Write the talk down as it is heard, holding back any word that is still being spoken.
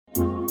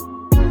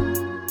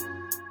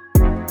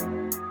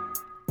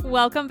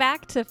Welcome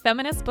back to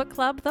Feminist Book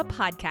Club, the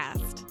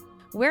podcast.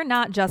 We're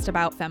not just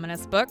about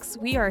feminist books.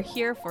 We are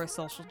here for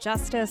social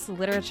justice,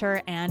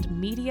 literature, and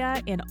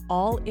media in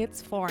all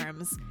its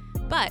forms.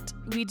 But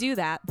we do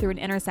that through an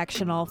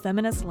intersectional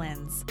feminist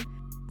lens.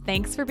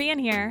 Thanks for being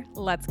here.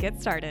 Let's get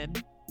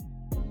started.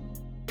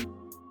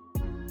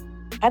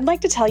 I'd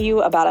like to tell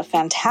you about a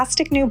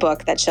fantastic new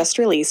book that just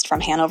released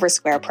from Hanover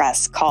Square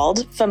Press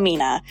called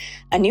Femina,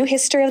 A New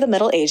History of the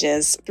Middle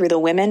Ages Through the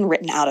Women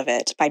Written Out of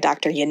It by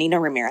Dr. Yanina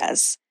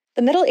Ramirez.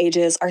 The Middle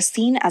Ages are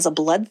seen as a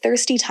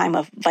bloodthirsty time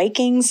of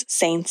Vikings,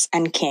 saints,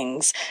 and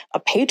kings,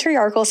 a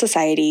patriarchal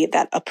society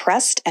that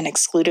oppressed and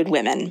excluded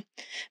women.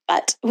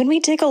 But when we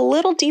dig a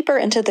little deeper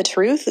into the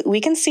truth,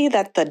 we can see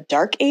that the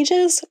Dark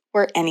Ages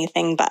were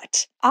anything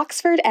but.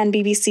 Oxford and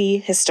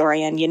BBC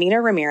historian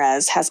Yanina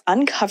Ramirez has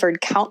uncovered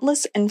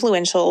countless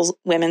influential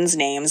women's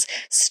names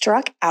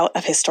struck out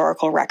of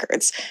historical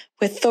records,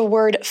 with the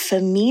word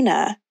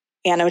femina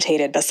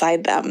annotated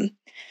beside them.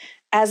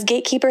 As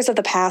gatekeepers of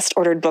the past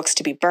ordered books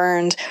to be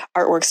burned,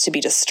 artworks to be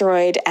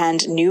destroyed,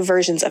 and new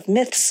versions of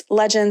myths,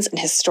 legends, and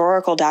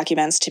historical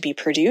documents to be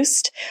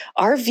produced,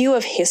 our view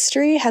of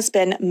history has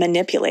been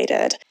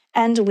manipulated,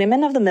 and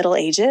women of the Middle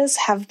Ages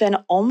have been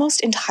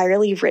almost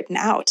entirely written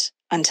out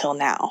until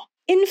now.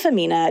 In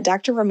Femina,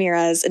 Dr.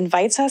 Ramirez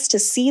invites us to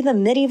see the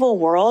medieval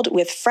world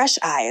with fresh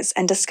eyes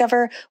and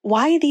discover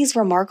why these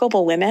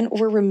remarkable women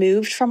were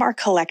removed from our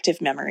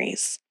collective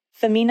memories.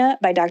 Femina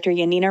by Dr.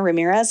 Yanina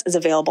Ramirez is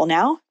available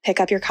now. Pick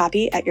up your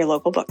copy at your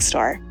local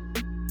bookstore.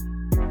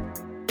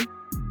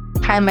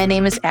 Hi, my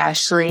name is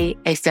Ashley,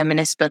 a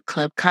Feminist Book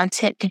Club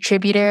content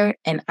contributor,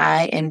 and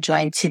I am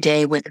joined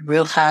today with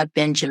Ruha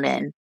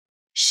Benjamin.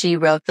 She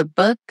wrote the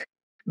book,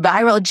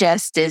 Viral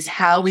Justice: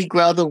 How We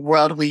Grow the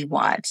World We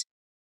Want.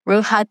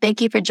 Ruha, thank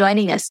you for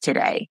joining us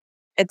today.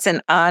 It's an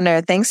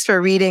honor. Thanks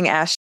for reading,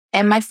 Ashley.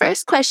 And my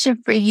first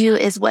question for you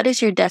is, what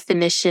is your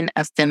definition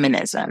of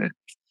feminism?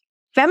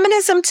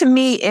 Feminism to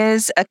me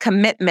is a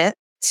commitment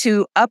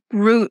to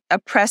uproot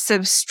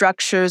oppressive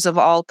structures of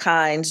all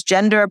kinds,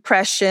 gender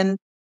oppression,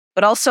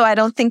 but also I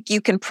don't think you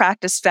can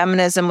practice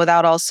feminism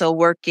without also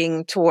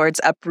working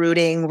towards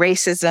uprooting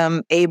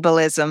racism,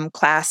 ableism,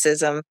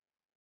 classism.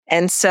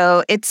 And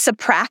so it's a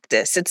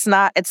practice.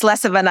 It's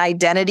less of an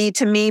identity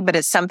to me, but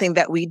it's something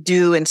that we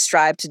do and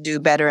strive to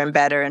do better and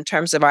better in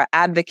terms of our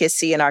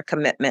advocacy and our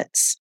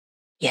commitments.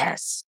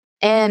 Yes.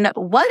 And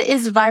what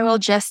is viral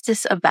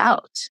justice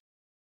about?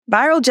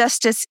 Viral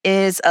justice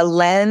is a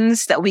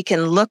lens that we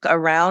can look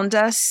around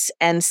us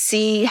and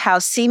see how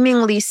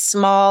seemingly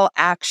small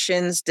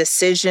actions,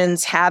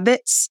 decisions,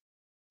 habits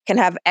can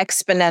have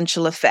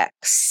exponential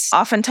effects.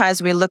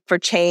 Oftentimes we look for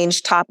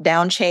change,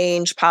 top-down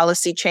change,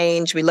 policy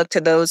change. We look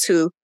to those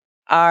who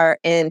are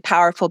in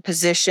powerful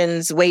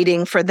positions,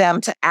 waiting for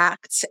them to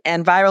act.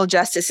 And viral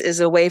justice is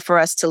a way for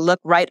us to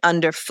look right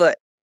underfoot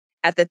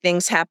at the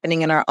things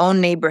happening in our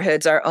own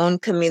neighborhoods, our own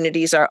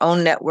communities, our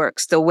own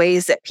networks, the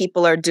ways that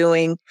people are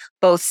doing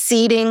both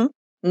seeding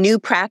new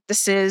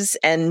practices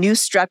and new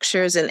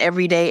structures and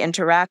everyday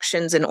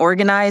interactions and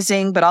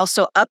organizing, but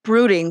also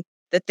uprooting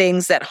the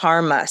things that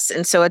harm us.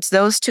 And so it's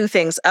those two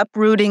things,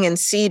 uprooting and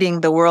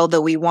seeding the world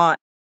that we want,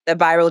 that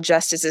viral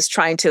justice is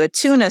trying to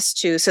attune us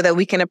to so that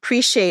we can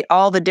appreciate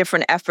all the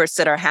different efforts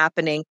that are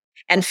happening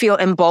and feel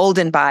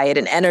emboldened by it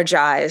and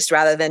energized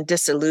rather than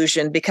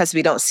disillusioned because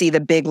we don't see the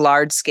big,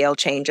 large-scale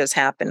changes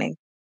happening.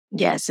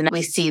 Yes, and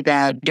we see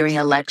that during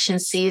election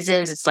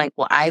seasons. It's like,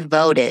 well, I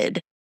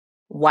voted.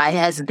 Why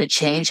hasn't the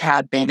change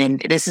happened?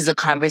 And this is a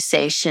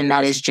conversation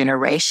that is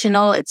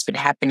generational. It's been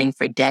happening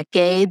for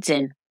decades.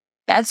 And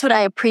that's what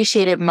I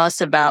appreciated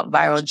most about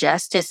viral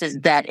justice, is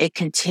that it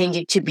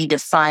continued to be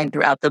defined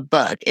throughout the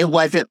book. It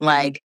wasn't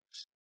like,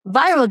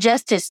 viral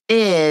justice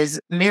is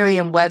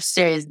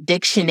Merriam-Webster's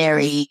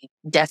dictionary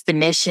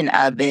definition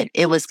of it.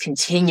 It was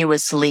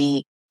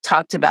continuously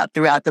talked about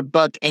throughout the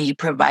book, and you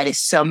provided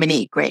so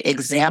many great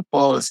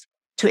examples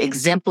to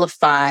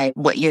exemplify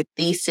what your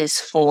thesis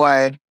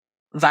for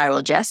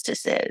viral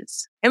justice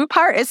is. In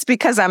part, it's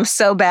because I'm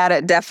so bad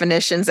at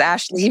definitions,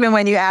 Ashley, even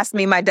when you ask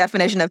me my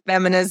definition of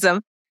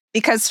feminism,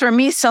 because for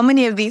me, so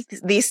many of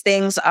these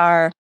things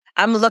are,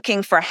 I'm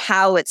looking for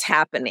how it's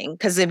happening,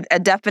 because a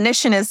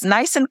definition is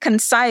nice and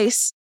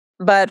concise,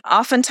 but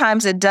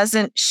oftentimes it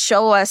doesn't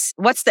show us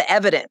what's the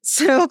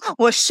evidence.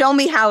 Well, show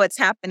me how it's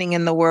happening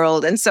in the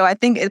world. And so I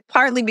think it's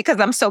partly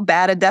because I'm so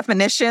bad at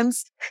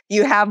definitions,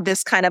 you have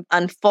this kind of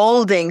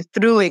unfolding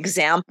through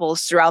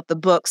examples throughout the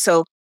book.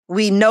 So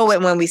we know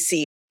it when we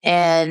see it.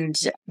 And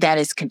that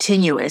is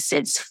continuous.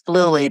 It's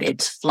fluid.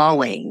 It's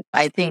flowing.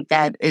 I think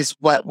that is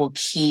what will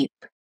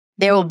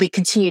there will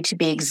continue to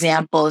be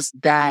examples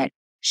that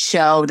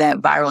show that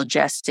viral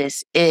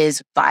justice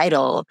is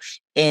vital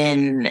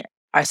in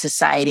our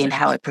society and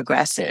how it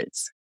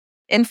progresses.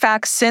 In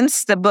fact,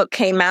 since the book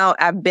came out,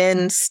 I've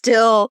been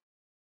still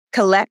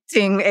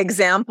collecting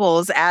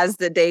examples as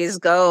the days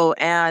go.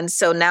 And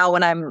so now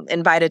when I'm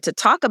invited to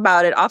talk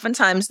about it,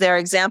 oftentimes there are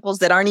examples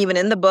that aren't even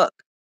in the book.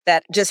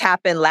 that just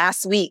happened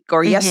last week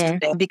or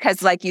yesterday,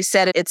 because like you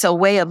said, it's a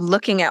way of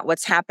looking at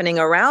what's happening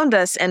around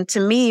us. And to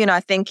me, I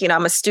think,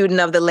 I'm a student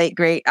of the late,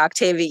 great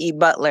Octavia E.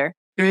 Butler.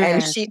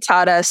 And she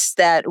taught us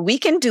that we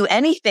can do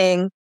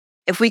anything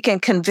if we can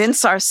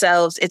convince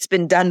ourselves it's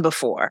been done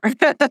before.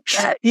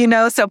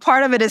 So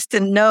part of it is to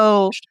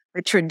know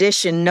the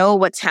tradition, know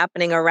what's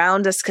happening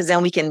around us, because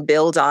then we can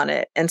build on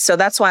it. And so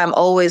that's why I'm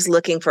always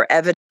looking for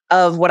evidence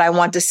of what I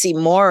want to see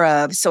more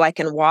of, so I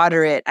can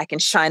water it, I can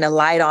shine a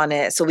light on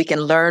it, so we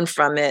can learn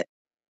from it.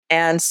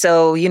 And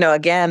so,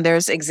 again,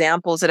 there's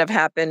examples that have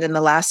happened in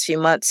the last few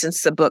months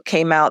since the book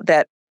came out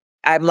that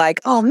I'm like,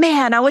 oh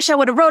man, I wish I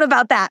would have wrote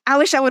about that. I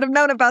wish I would have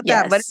known about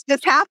that, but it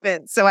just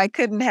happened. So I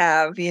couldn't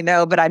have,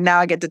 but now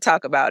I get to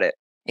talk about it.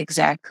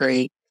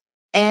 Exactly.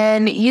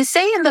 And you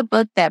say in the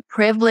book that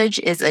privilege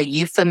is a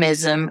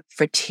euphemism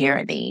for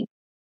tyranny.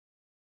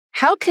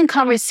 How can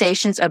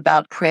conversations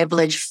about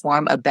privilege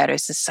form a better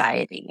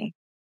society?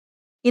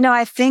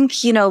 I think,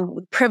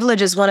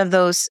 privilege is one of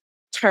those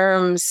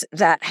terms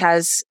that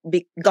has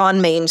gone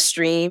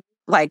mainstream.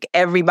 Like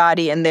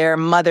everybody and their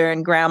mother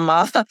and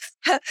grandma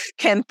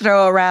can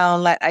throw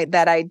around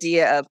that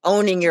idea of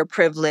owning your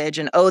privilege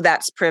and, oh,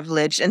 that's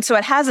privilege. And so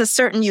it has a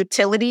certain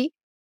utility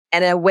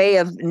and a way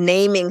of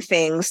naming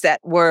things that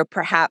were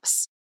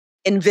perhaps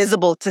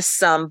invisible to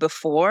some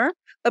before.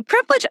 But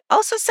privilege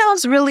also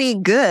sounds really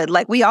good.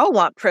 Like we all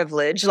want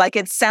privilege. Like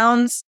it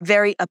sounds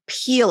very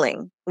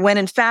appealing, when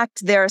in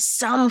fact, there are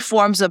some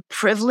forms of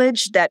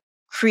privilege that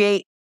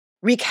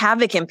wreak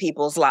havoc in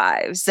people's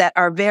lives, that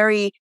are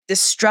very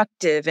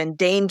destructive and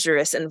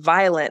dangerous and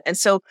violent. And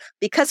so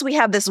because we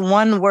have this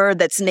one word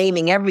that's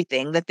naming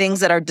everything, the things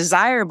that are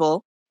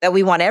desirable that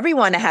we want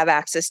everyone to have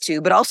access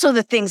to, but also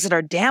the things that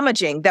are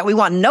damaging that we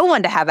want no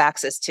one to have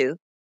access to,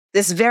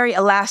 this very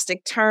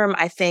elastic term,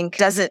 I think,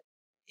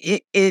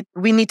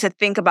 we need to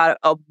think about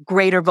a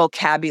greater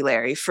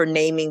vocabulary for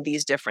naming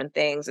these different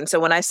things. And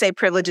so when I say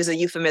privilege is a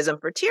euphemism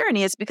for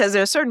tyranny, it's because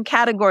there's a certain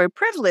category of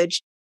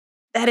privilege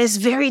that is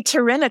very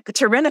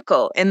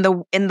tyrannical in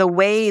the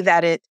way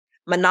that it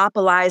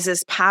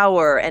monopolizes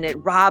power and it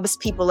robs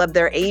people of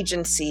their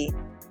agency.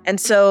 And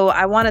so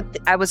I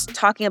was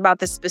talking about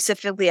this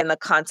specifically in the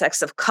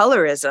context of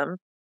colorism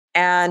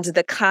and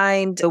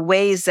the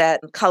ways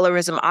that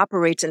colorism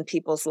operates in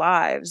people's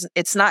lives.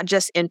 It's not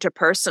just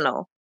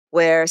interpersonal,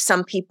 where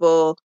some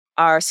people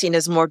are seen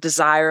as more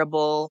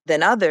desirable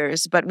than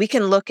others, but we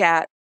can look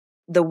at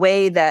the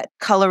way that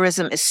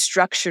colorism is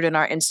structured in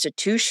our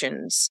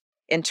institutions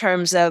in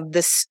terms of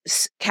the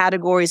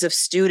categories of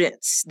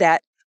students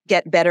that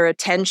get better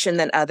attention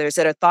than others,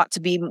 that are thought to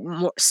be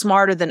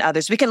smarter than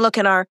others. We can look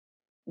in our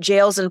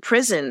jails and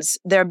prisons.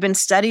 There have been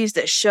studies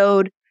that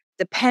showed,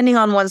 depending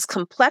on one's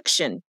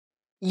complexion,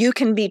 you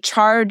can be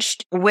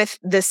charged with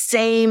the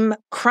same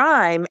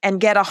crime and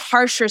get a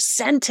harsher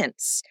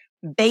sentence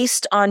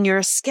based on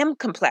your skin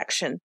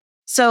complexion.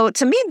 So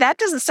to me, that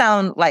doesn't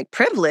sound like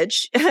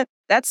privilege.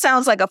 That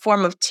sounds like a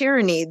form of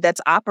tyranny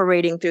that's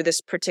operating through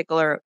this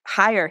particular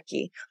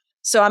hierarchy.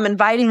 So I'm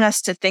inviting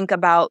us to think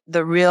about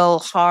the real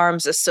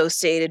harms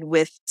associated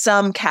with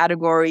some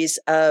categories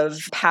of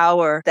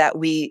power that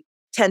we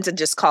tend to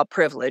just call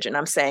privilege. And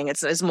I'm saying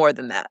it's more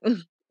than that.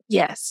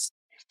 Yes.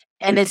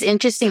 And it's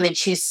interesting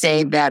that you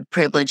say that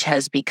privilege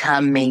has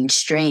become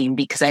mainstream,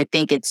 because I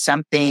think it's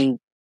something,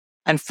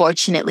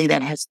 unfortunately,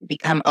 that has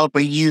become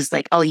overused.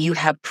 Like, oh, you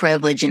have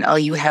privilege, and oh,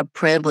 you have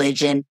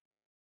privilege. And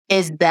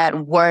is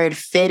that word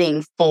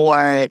fitting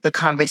for the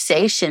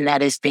conversation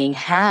that is being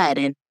had?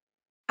 And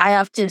I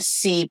often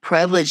see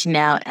privilege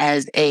now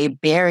as a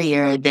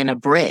barrier than a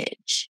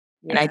bridge.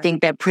 Yeah. And I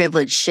think that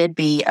privilege should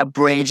be a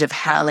bridge of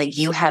how, like,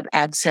 you have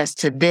access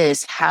to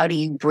this. How do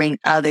you bring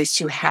others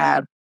to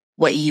have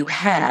what you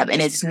have?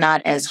 And it's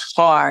not as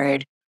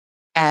hard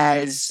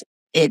as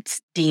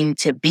it's deemed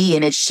to be.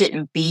 And it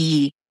shouldn't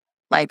be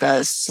like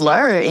a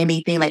slur or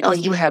anything like, oh,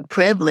 you have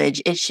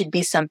privilege. It should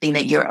be something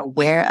that you're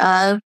aware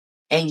of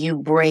and you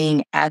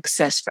bring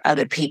access for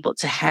other people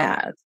to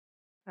have.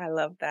 I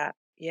love that.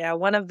 Yeah,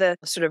 one of the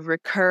sort of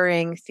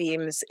recurring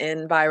themes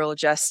in viral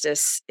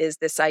justice is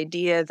this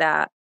idea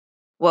that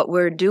what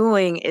we're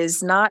doing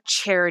is not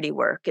charity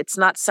work. It's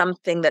not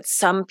something that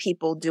some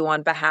people do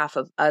on behalf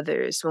of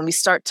others. When we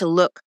start to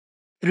look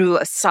through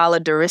a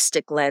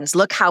solidaristic lens,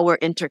 look how we're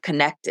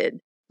interconnected.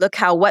 Look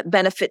how what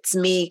benefits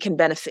me can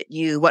benefit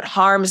you. What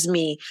harms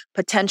me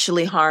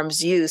potentially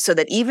harms you. So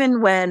that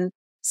even when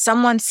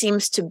someone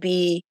seems to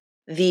be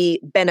the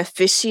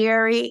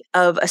beneficiary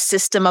of a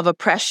system of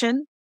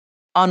oppression,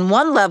 on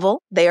one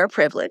level, they are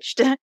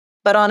privileged,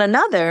 but on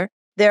another,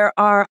 there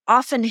are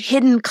often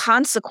hidden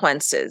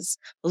consequences,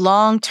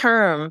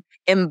 long-term,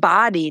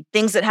 embodied,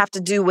 things that have to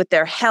do with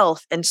their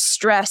health and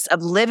stress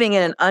of living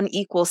in an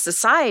unequal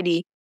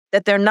society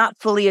that they're not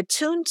fully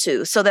attuned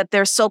to, so that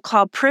their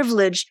so-called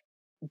privilege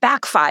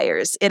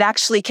backfires. It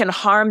actually can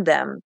harm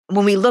them.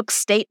 When we look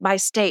state by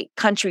state,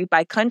 country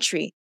by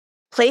country,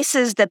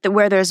 places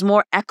where there's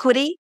more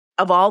equity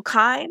of all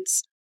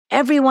kinds,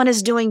 everyone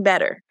is doing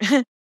better.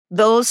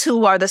 Those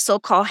who are the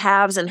so-called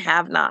haves and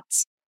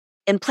have-nots.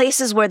 In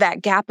places where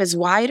that gap is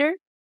wider,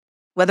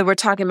 whether we're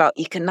talking about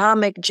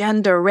economic,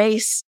 gender,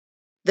 race,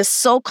 the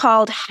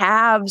so-called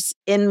haves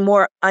in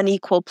more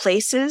unequal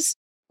places,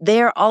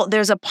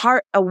 there's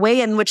a way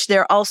in which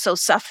they're also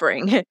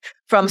suffering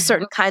from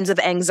certain kinds of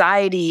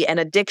anxiety and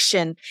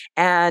addiction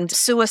and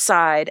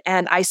suicide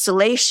and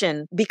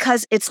isolation,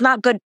 because it's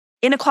not good.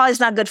 Inequality is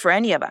not good for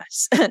any of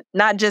us,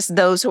 not just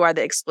those who are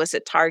the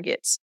explicit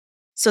targets.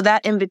 So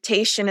that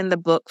invitation in the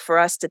book for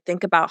us to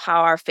think about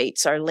how our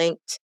fates are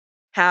linked,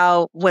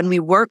 how when we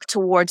work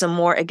towards a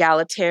more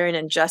egalitarian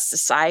and just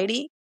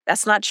society,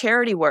 that's not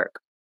charity work.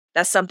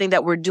 That's something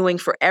that we're doing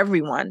for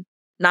everyone,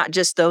 not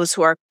just those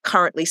who are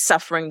currently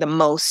suffering the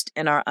most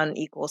in our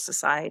unequal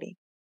society.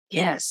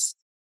 Yes.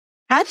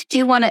 How did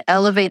you want to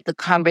elevate the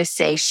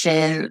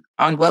conversation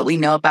on what we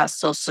know about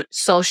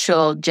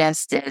social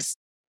justice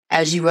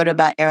as you wrote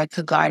about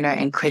Erica Garner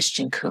and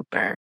Christian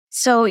Cooper?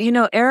 So,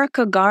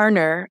 Erica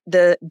Garner,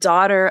 the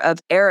daughter of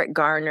Eric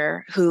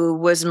Garner, who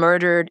was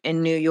murdered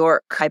in New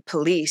York by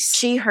police,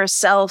 she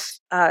herself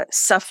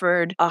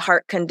suffered a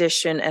heart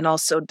condition and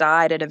also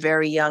died at a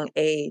very young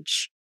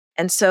age.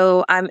 And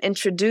so I'm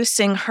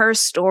introducing her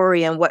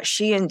story and what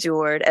she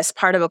endured as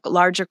part of a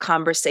larger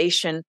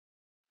conversation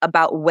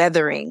about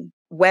weathering.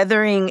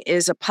 Weathering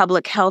is a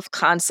public health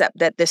concept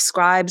that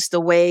describes the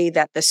way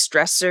that the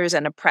stressors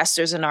and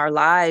oppressors in our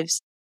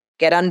lives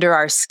get under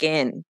our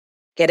skin,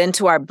 get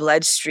into our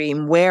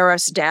bloodstream, wear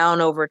us down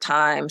over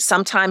time.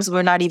 Sometimes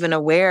we're not even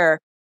aware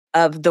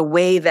of the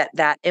way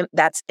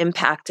that's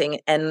impacting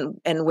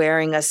and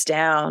wearing us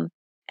down.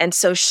 And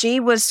so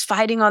she was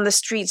fighting on the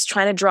streets,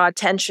 trying to draw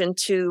attention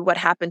to what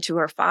happened to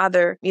her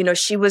father.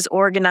 She was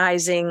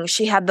organizing,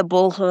 she had the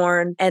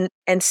bullhorn,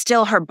 and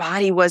still her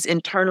body was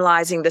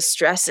internalizing the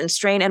stress and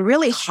strain and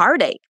really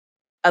heartache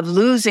of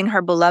losing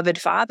her beloved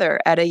father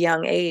at a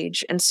young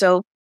age. And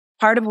so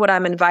part of what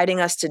I'm inviting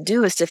us to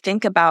do is to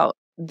think about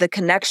the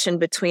connection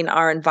between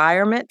our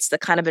environments, the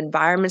kind of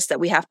environments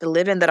that we have to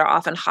live in that are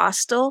often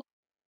hostile,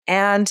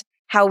 and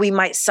how we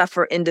might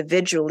suffer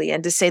individually,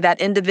 and to say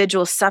that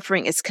individual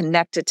suffering is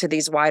connected to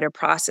these wider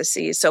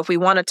processes. So if we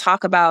want to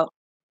talk about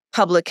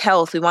public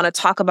health, we want to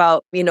talk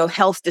about,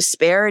 health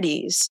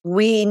disparities,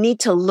 we need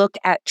to look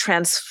at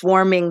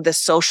transforming the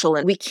social.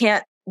 And we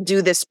can't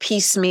do this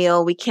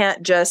piecemeal. We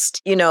can't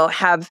just,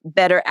 have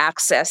better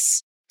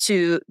access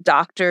to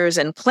doctors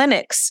and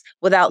clinics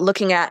without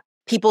looking at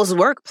people's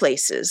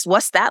workplaces.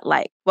 What's that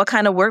like? What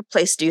kind of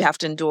workplace do you have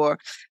to endure?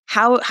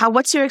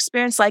 What's your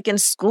experience like in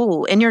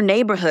school, in your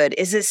neighborhood?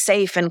 Is it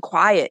safe and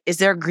quiet? Is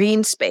there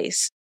green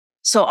space?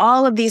 So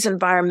all of these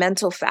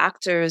environmental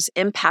factors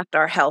impact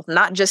our health,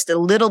 not just a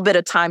little bit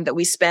of time that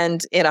we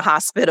spend in a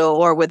hospital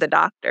or with a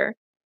doctor.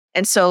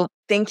 And so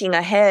thinking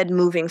ahead,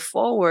 moving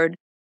forward,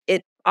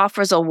 it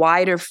offers a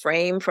wider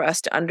frame for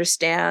us to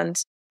understand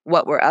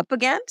what we're up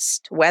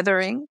against,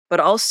 weathering, but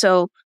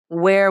also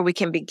where we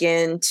can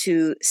begin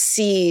to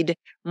seed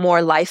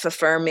more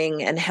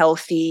life-affirming and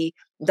healthy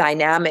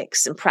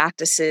dynamics and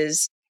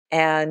practices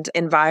and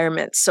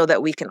environments so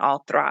that we can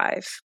all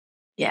thrive.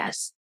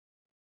 Yes.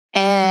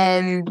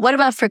 And what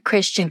about for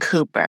Christian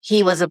Cooper?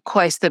 He was, of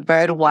course, the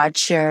bird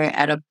watcher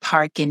at a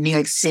park in New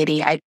York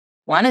City. I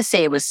want to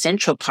say it was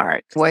Central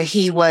Park, where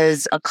he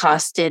was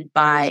accosted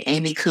by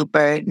Amy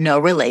Cooper, no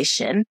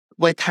relation,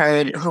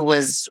 who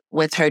was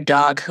with her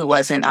dog who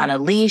wasn't on a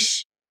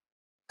leash.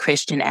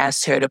 Christian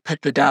asked her to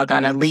put the dog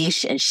on a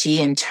leash, and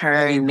she in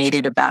turn made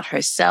it about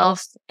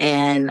herself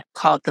and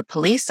called the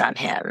police on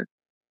him.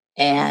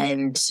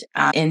 And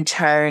in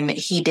turn,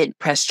 he didn't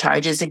press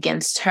charges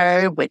against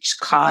her, which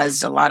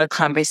caused a lot of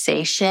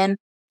conversation.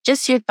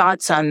 Just your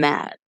thoughts on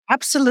that.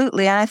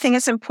 Absolutely. And I think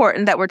it's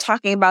important that we're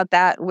talking about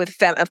that with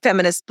a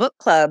feminist book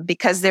club,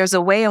 because there's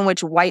a way in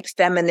which white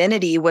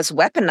femininity was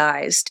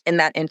weaponized in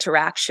that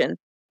interaction,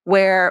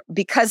 where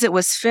because it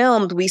was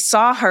filmed, we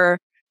saw her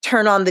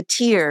turn on the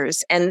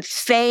tears and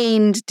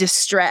feigned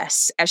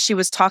distress as she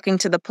was talking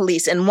to the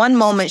police. In one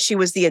moment, she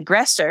was the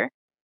aggressor.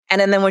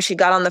 And then when she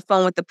got on the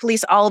phone with the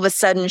police, all of a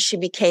sudden she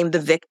became the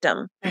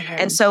victim. Mm-hmm.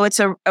 And so it's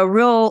a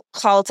real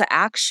call to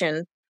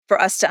action for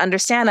us to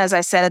understand, as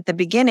I said at the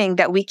beginning,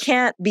 that we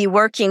can't be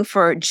working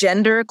for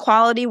gender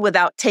equality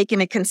without taking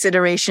into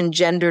consideration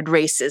gendered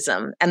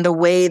racism and the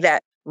way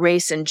that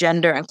race and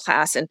gender and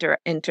class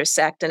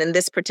intersect. And in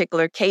this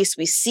particular case,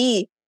 we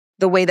see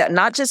the way that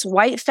not just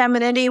white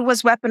femininity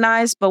was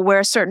weaponized, but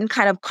where a certain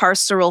kind of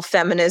carceral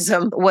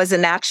feminism was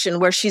in action,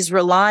 where she's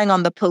relying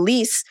on the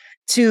police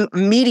to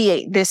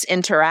mediate this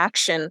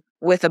interaction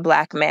with a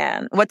Black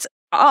man. What's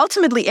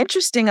ultimately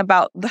interesting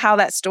about how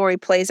that story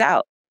plays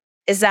out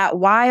is that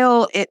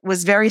while it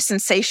was very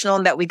sensational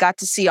and that we got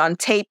to see on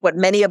tape what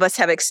many of us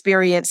have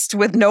experienced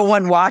with no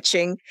one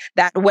watching,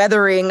 that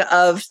weathering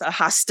of the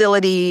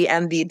hostility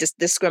and the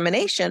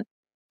discrimination,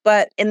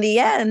 but in the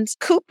end,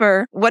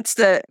 Cooper,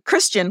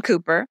 Christian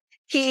Cooper,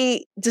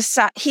 he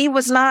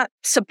was not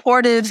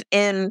supportive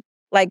in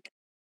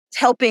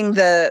helping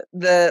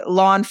the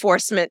law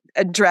enforcement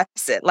address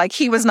it.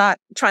 He was not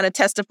trying to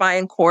testify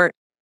in court.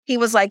 He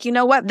was like, you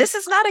know what? This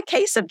is not a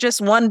case of just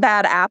one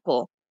bad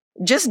apple.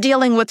 just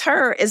dealing with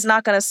her is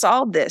not going to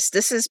solve this.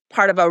 This is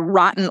part of a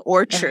rotten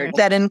orchard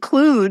that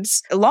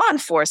includes law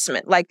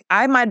enforcement. Like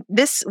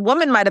this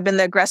woman might have been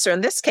the aggressor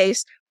in this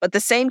case, but the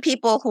same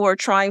people who are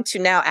trying to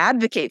now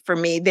advocate for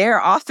me,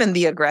 they're often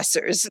the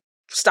aggressors,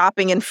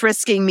 stopping and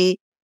frisking me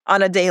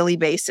on a daily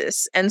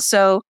basis. And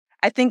so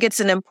I think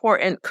it's an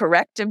important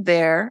corrective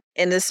there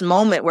in this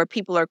moment where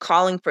people are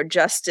calling for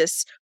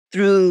justice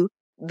through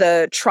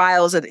the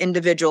trials of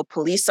individual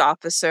police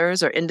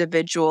officers or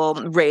individual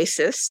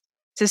racists.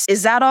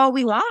 Is that all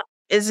we want?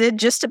 Is it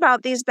just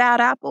about these bad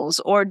apples?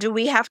 Or do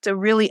we have to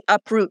really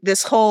uproot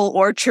this whole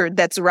orchard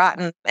that's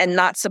rotten and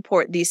not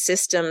support these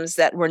systems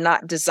that were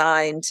not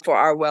designed for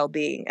our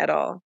well-being at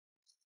all?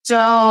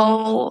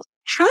 So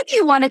how do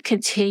you want to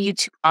continue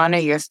to honor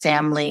your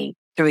family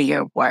through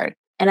your work?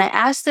 And I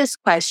ask this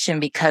question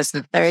because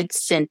the third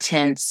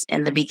sentence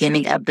in the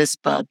beginning of this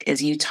book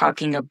is you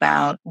talking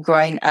about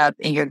growing up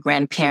in your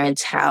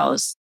grandparents'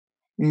 house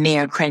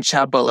near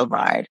Crenshaw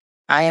Boulevard.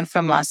 I am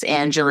from Los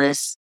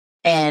Angeles,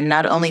 and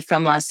not only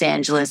from Los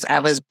Angeles,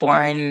 I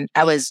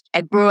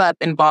grew up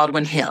in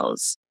Baldwin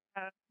Hills.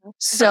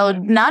 So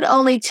not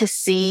only to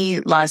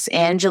see Los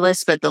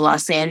Angeles, but the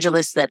Los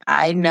Angeles that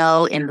I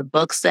know in the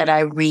books that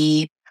I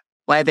read,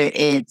 whether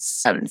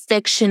it's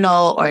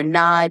fictional or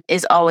not,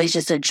 is always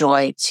just a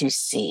joy to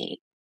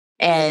see.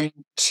 And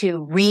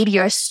to read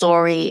your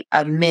story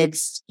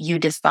amidst you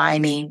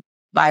defining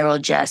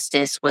viral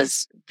justice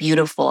was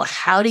beautiful.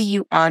 How do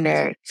you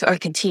honor or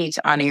continue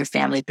to honor your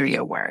family through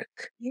your work?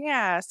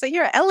 Yeah. So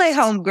you're an LA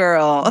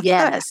homegirl.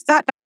 Yes.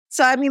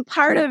 So, I mean,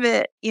 part of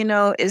it,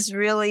 is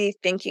really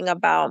thinking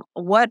about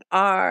what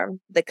are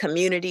the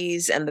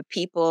communities and the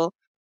people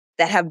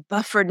that have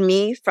buffered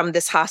me from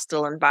this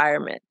hostile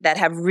environment, that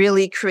have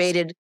really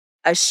created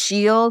a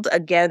shield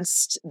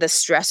against the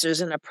stressors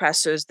and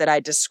oppressors that I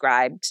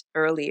described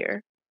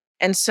earlier.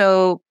 And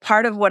so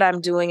part of what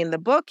I'm doing in the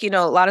book, a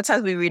lot of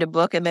times we read a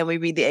book and then we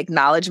read the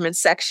acknowledgement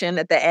section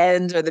at the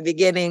end or the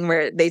beginning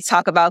where they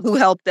talk about who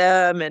helped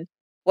them and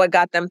what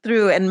got them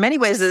through. In many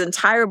ways, the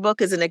entire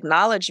book is an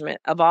acknowledgement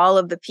of all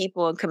of the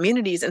people and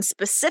communities, and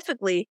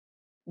specifically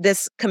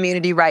this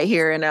community right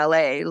here in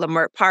LA,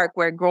 Leimert Park,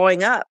 where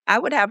growing up, I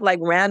would have like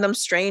random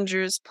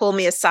strangers pull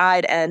me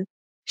aside and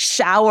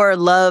shower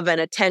love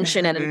and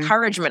attention and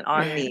encouragement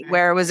on me,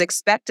 where it was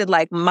expected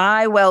like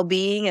my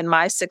well-being and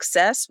my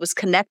success was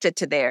connected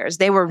to theirs.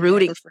 They were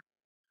rooting for me.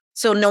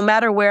 So no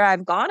matter where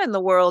I've gone in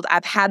the world,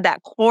 I've had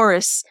that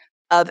chorus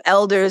of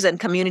elders and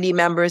community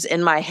members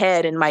in my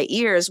head, in my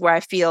ears, where I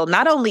feel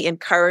not only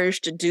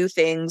encouraged to do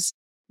things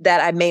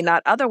that I may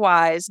not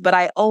otherwise, but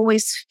I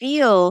always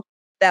feel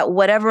that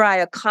whatever I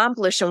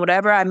accomplish and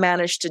whatever I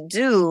manage to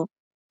do,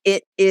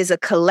 it is a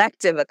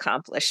collective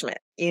accomplishment.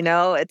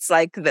 It's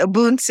like the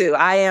Ubuntu.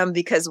 I am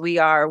because we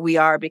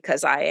are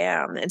because I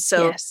am. And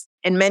so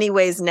in many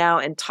ways now,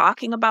 in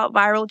talking about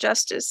viral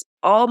justice,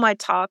 all my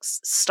talks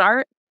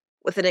start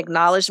with an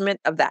acknowledgement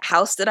of that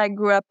house that I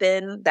grew up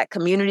in, that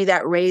community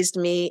that raised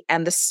me,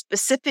 and the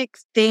specific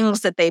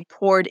things that they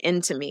poured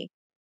into me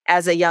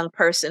as a young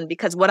person,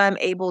 because what I'm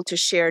able to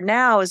share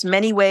now is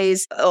many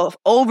ways of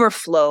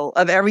overflow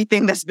of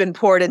everything that's been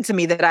poured into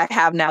me that I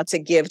have now to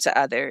give to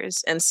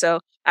others. And so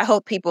I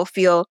hope people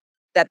feel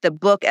that the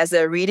book, as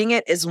they're reading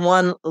it, is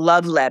one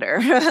love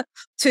letter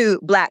to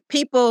Black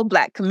people,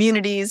 Black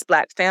communities,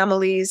 Black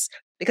families,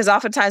 because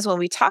oftentimes when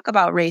we talk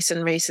about race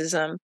and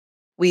racism,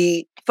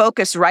 we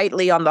focus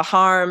rightly on the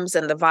harms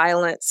and the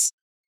violence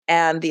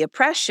and the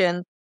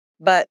oppression.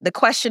 But the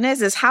question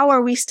is how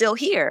are we still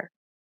here?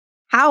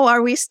 How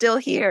are we still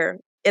here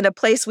in a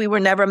place we were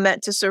never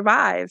meant to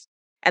survive?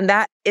 And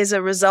that is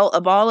a result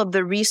of all of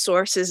the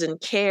resources and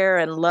care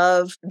and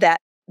love that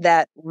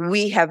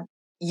we have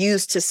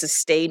used to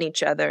sustain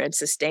each other and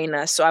sustain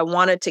us. So I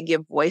wanted to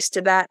give voice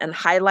to that and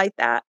highlight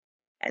that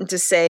and to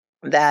say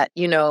that,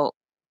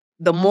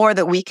 the more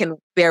that we can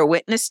bear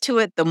witness to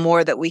it, the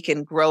more that we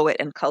can grow it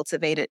and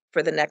cultivate it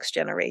for the next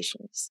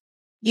generations.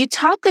 You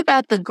talked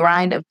about the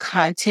grind of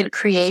content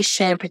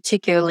creation,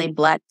 particularly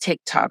Black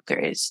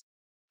TikTokers.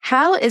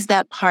 How is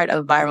that part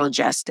of viral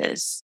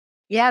justice?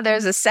 Yeah,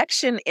 there's a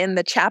section in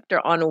the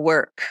chapter on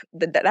work.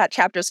 That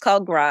chapter is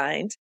called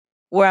Grind,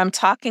 where I'm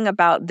talking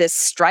about this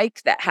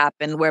strike that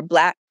happened where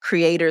Black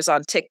creators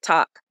on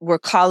TikTok were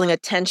calling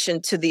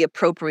attention to the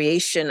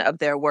appropriation of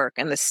their work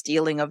and the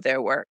stealing of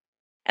their work.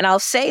 And I'll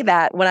say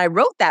that when I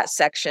wrote that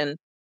section,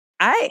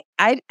 I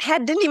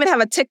didn't even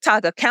have a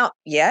TikTok account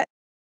yet.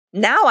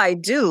 Now I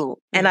do.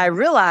 And I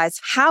realize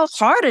how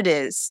hard it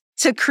is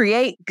to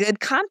create good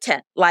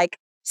content. Like,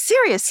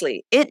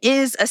 seriously, it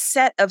is a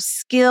set of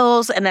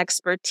skills and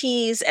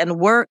expertise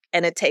and work,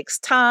 and it takes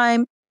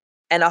time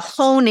and a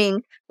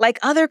honing like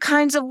other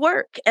kinds of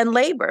work and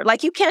labor.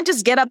 Like, you can't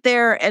just get up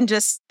there and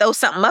just throw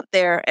something up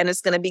there and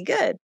it's going to be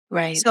good.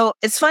 Right. So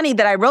it's funny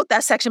that I wrote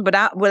that section,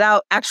 but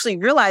without actually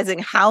realizing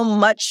how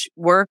much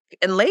work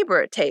and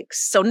labor it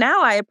takes. So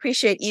now I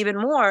appreciate even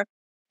more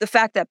the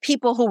fact that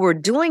people who were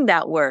doing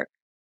that work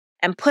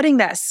and putting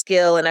that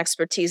skill and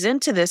expertise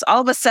into this,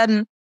 all of a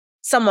sudden,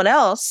 someone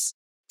else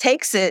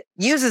takes it,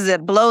 uses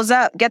it, blows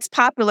up, gets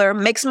popular,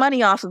 makes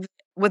money off of it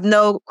with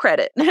no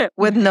credit,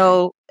 with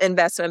no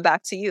investment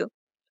back to you.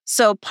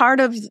 So part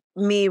of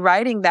me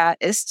writing that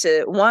is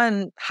to,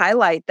 one,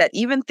 highlight that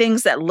even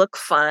things that look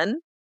fun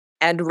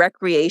and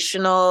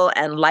recreational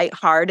and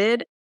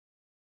lighthearted,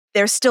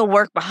 there's still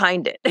work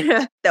behind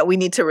it that we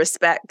need to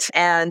respect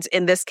and,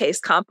 in this case,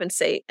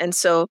 compensate. And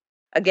so,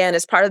 again,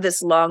 as part of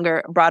this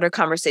longer, broader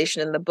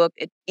conversation in the book,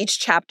 each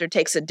chapter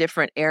takes a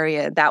different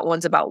area. That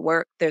one's about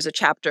work. There's a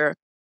chapter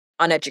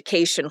on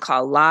education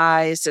called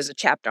Lies. There's a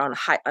chapter on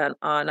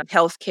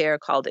healthcare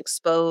called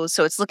Exposed.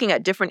 So it's looking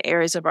at different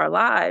areas of our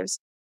lives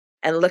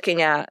and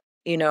looking at,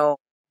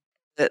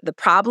 the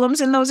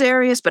problems in those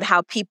areas, but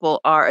how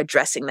people are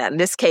addressing that. In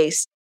this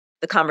case,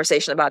 the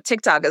conversation about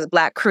TikTok is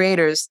Black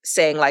creators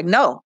saying like,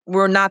 no,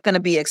 we're not going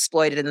to be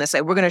exploited in this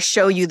way. We're going to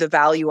show you the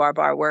value of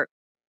our work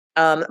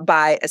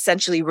by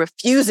essentially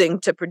refusing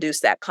to produce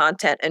that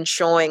content and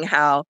showing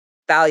how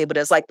valuable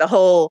it is. Like the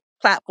whole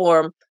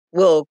platform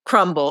will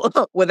crumble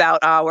without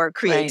our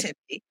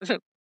creativity. Right.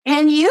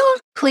 Can you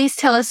please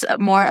tell us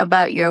more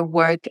about your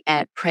work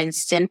at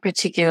Princeton,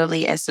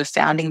 particularly as the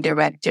founding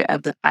director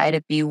of the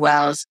Ida B.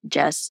 Wells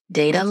Just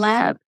Data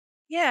Lab?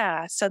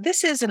 Yeah, so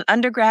this is an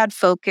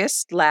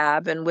undergrad-focused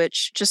lab in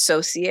which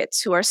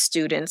associates who are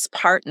students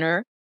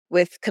partner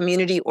with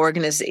community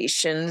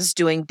organizations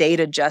doing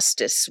data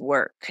justice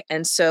work.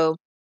 And so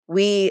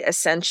we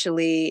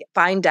essentially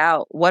find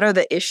out what are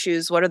the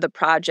issues, what are the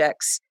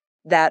projects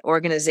that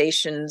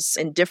organizations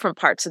in different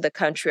parts of the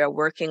country are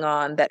working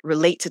on that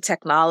relate to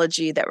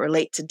technology, that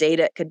relate to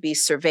data. It could be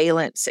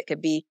surveillance, it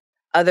could be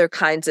other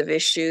kinds of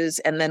issues.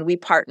 And then we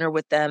partner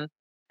with them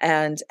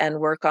and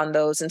work on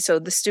those. And so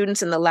the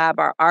students in the lab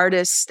are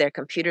artists, they're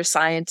computer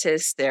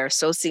scientists, they're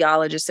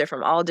sociologists, they're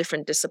from all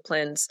different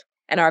disciplines.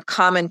 And our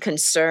common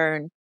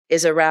concern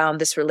is around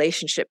this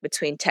relationship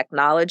between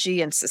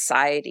technology and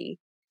society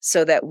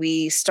so that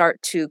we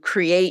start to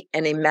create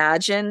and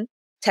imagine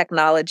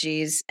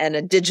technologies and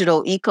a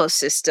digital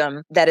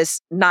ecosystem that is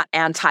not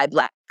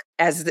anti-Black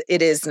as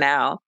it is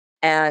now.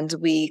 And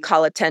we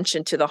call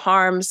attention to the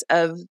harms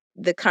of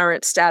the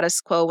current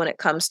status quo when it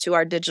comes to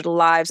our digital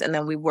lives. And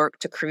then we work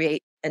to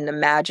create and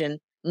imagine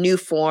new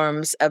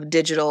forms of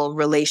digital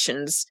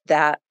relations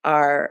that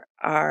are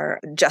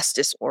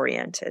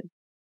justice-oriented.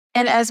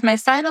 And as my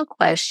final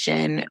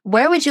question,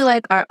 where would you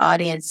like our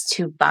audience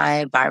to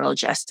buy Viral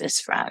Justice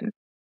from?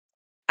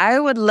 I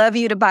would love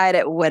you to buy it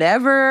at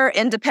whatever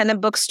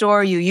independent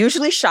bookstore you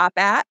usually shop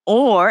at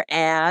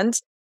and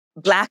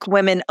Black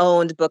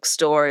women-owned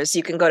bookstores.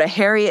 You can go to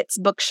Harriet's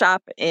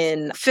Bookshop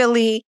in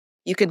Philly.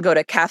 You can go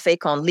to Café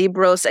Con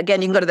Libros.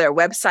 Again, you can go to their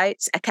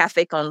websites at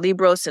Café Con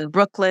Libros in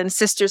Brooklyn,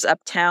 Sisters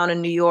Uptown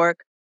in New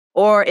York,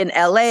 or in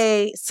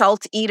LA,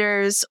 Salt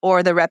Eaters,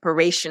 or the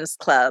Reparations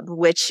Club,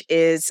 which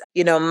is,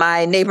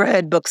 my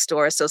neighborhood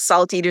bookstore. So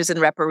Salt Eaters and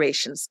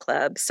Reparations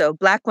Club. So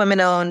Black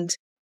women-owned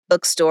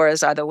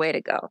bookstores are the way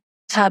to go.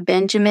 Tah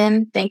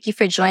Benjamin, thank you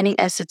for joining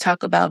us to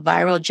talk about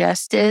viral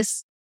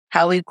justice,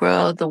 how we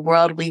grow the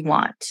world we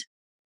want.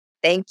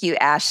 Thank you,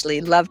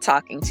 Ashley. Love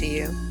talking to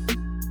you.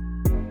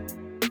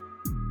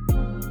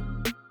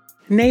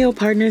 Nail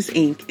Partners,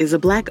 Inc. is a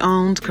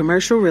Black-owned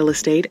commercial real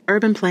estate,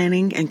 urban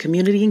planning, and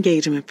community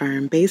engagement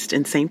firm based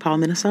in St. Paul,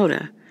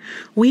 Minnesota.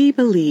 We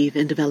believe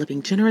in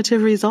developing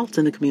generative results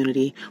in the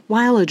community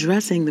while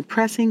addressing the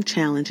pressing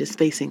challenges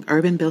facing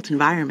urban-built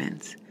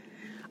environments.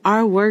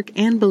 Our work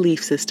and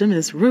belief system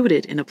is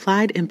rooted in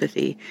applied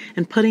empathy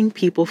and putting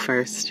people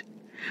first.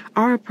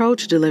 Our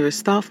approach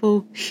delivers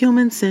thoughtful,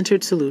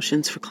 human-centered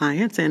solutions for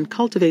clients and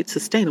cultivates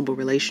sustainable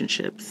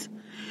relationships.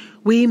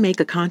 We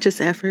make a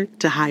conscious effort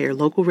to hire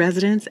local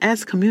residents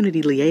as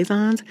community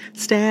liaisons,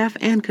 staff,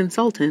 and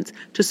consultants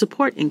to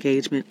support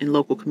engagement in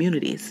local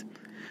communities.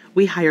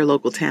 We hire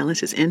local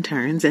talent as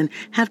interns and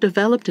have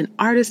developed an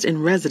artist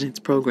in residence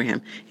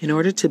program in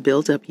order to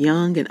build up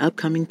young and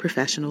upcoming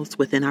professionals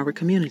within our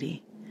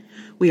community.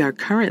 We are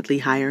currently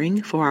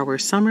hiring for our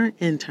summer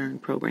intern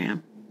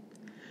program.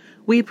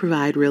 We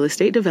provide real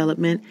estate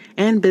development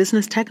and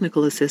business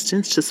technical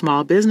assistance to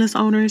small business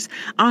owners,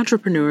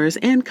 entrepreneurs,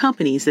 and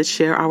companies that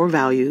share our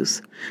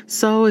values.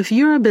 So if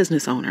you're a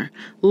business owner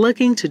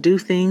looking to do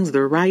things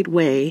the right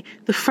way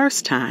the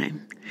first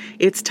time,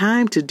 it's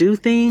time to do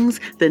things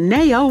the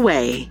Nayo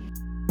way.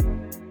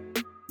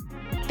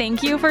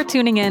 Thank you for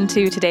tuning in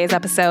to today's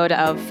episode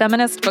of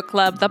Feminist Book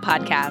Club, the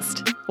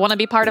podcast. Want to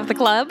be part of the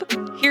club?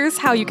 Here's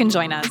how you can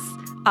join us.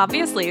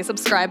 Obviously,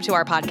 subscribe to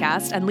our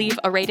podcast and leave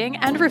a rating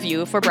and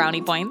review for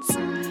brownie points.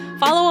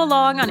 Follow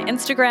along on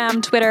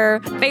Instagram, Twitter,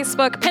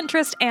 Facebook,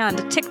 Pinterest,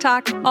 and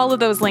TikTok. All of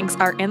those links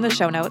are in the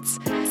show notes.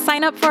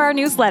 Sign up for our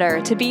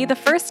newsletter to be the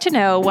first to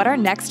know what our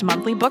next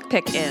monthly book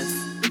pick is.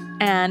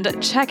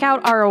 And check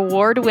out our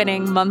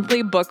award-winning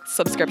monthly book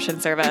subscription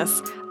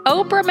service.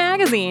 Oprah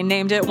Magazine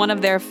named it one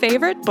of their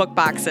favorite book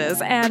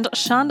boxes, and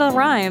Shonda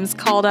Rhimes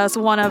called us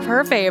one of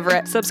her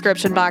favorite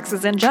subscription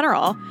boxes in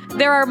general.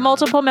 There are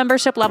multiple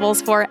membership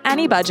levels for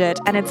any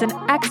budget, and it's an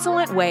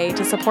excellent way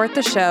to support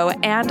the show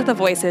and the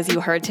voices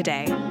you heard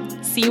today.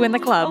 See you in the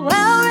club. A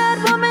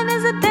well-read woman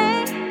is a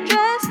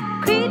dangerous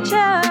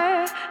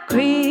creature.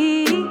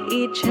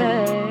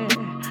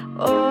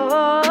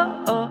 Oh.